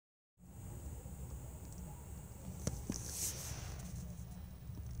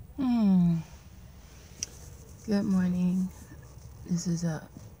Good morning. This is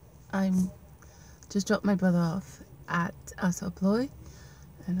I'm just dropped my brother off at Asa Ploy,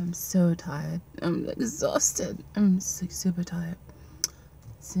 and I'm so tired. I'm exhausted. I'm super tired.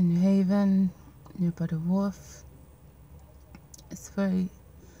 It's in New Haven, near Butter Wharf. I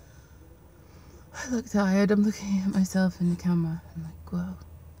look tired. I'm looking at myself in the camera. I'm like, whoa,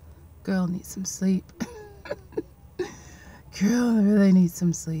 girl needs some sleep. Girl really needs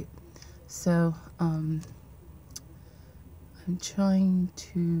some sleep. So, I'm trying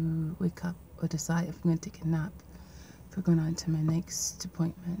to wake up or decide if I'm going to take a nap before going on to my next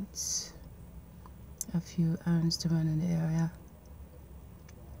appointment. A few errands to run in the area.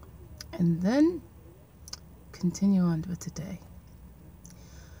 And then continue on with the day.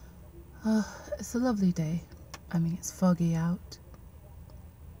 It's a lovely day. I mean, it's foggy out.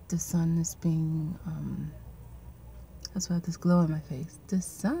 The sun is being, that's why I have this glow on my face. The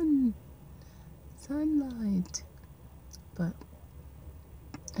sunlight. But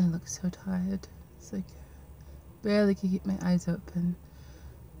I look so tired. It's like barely can keep my eyes open.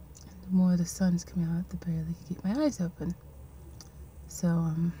 And the more the sun's coming out, the barely can keep my eyes open.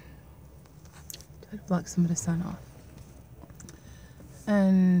 So try to block some of the sun off.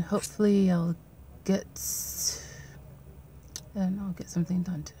 And hopefully I'll get something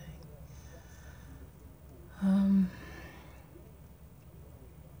done today.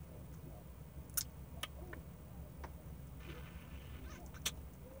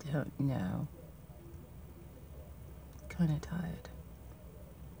 Don't know. Kind of tired.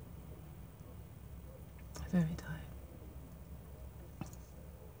 Very tired.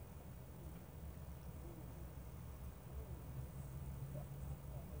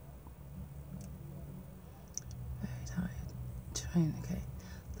 Very tired. Okay.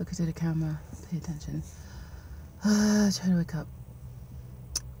 Look into the camera. Pay attention. Try to wake up.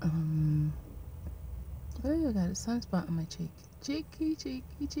 Oh, I got a sunspot on my cheek. Cheeky.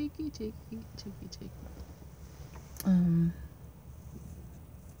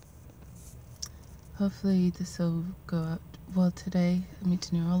 Hopefully this will go out well today. I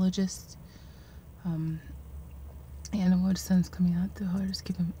meet a neurologist. And the more the sun's coming out, the harder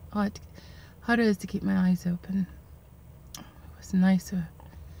it is to keep my eyes open. It was nicer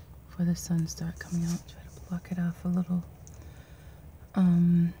before the sun started coming out. Try to block it off a little.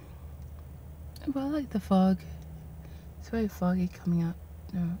 Well, I like the fog. It's very foggy coming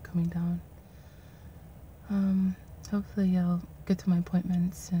down. Hopefully I'll get to my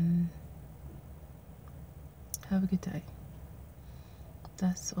appointments and have a good day.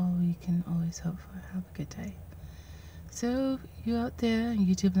 That's all we can always hope for. Have a good day. So, you out there in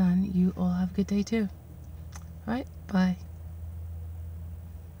YouTube land, you all have a good day too. Alright, bye.